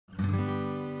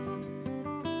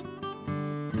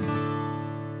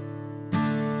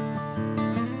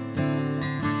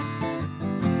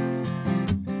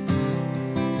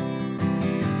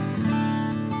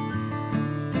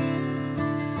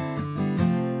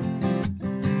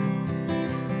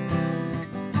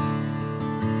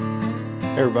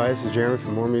Hey everybody, this is Jeremy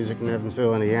from More Music in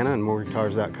Evansville, Indiana and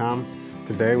moreguitars.com.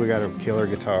 Today we got a killer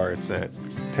guitar. It's a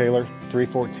Taylor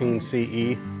 314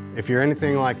 CE. If you're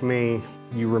anything like me,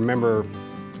 you remember,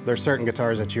 there's certain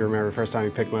guitars that you remember the first time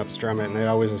you pick them up and strum it, and it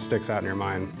always just sticks out in your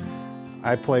mind.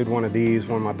 I played one of these,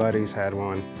 one of my buddies had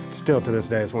one. Still to this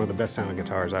day, it's one of the best sounding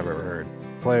guitars I've ever heard.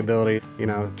 Playability, you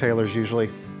know, Taylors usually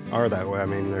are that way. I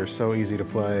mean, they're so easy to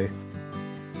play.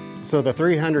 So the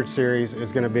 300 series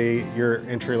is going to be your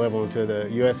entry level into the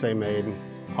USA made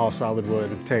all solid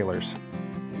wood Taylors.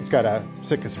 It's got a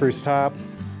Sitka spruce top,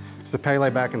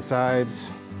 Sapele back and sides,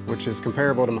 which is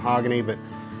comparable to mahogany, but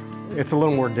it's a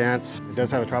little more dense. It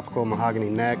does have a tropical mahogany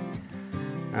neck,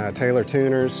 Taylor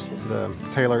tuners, the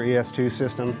Taylor ES2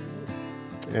 system,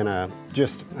 and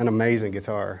just an amazing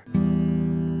guitar.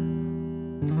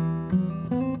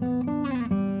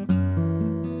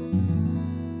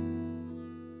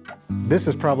 This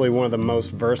is probably one of the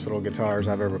most versatile guitars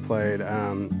I've ever played.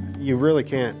 You really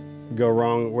can't go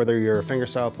wrong whether you're a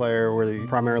fingerstyle player or whether you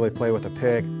primarily play with a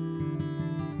pick.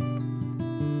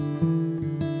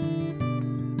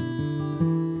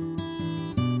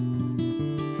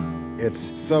 It's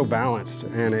so balanced,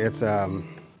 and it's, I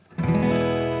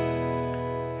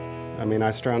mean,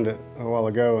 I strummed it a while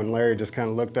ago and Larry just kind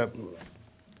of looked up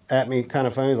at me kind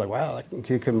of funny. He's like, wow,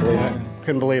 he couldn't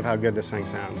believe how good this thing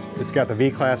sounds. It's got the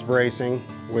V-class bracing,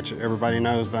 which everybody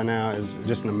knows by now is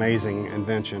just an amazing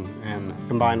invention. And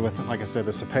combined with, like I said,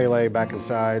 the Sapele back and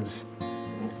sides,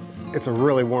 it's a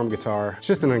really warm guitar. It's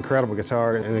just an incredible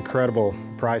guitar, an incredible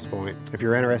price point. If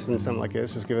you're interested in something like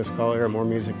this, just give us a call here at More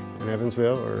Music in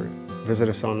Evansville or visit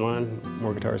us online,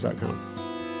 moreguitars.com.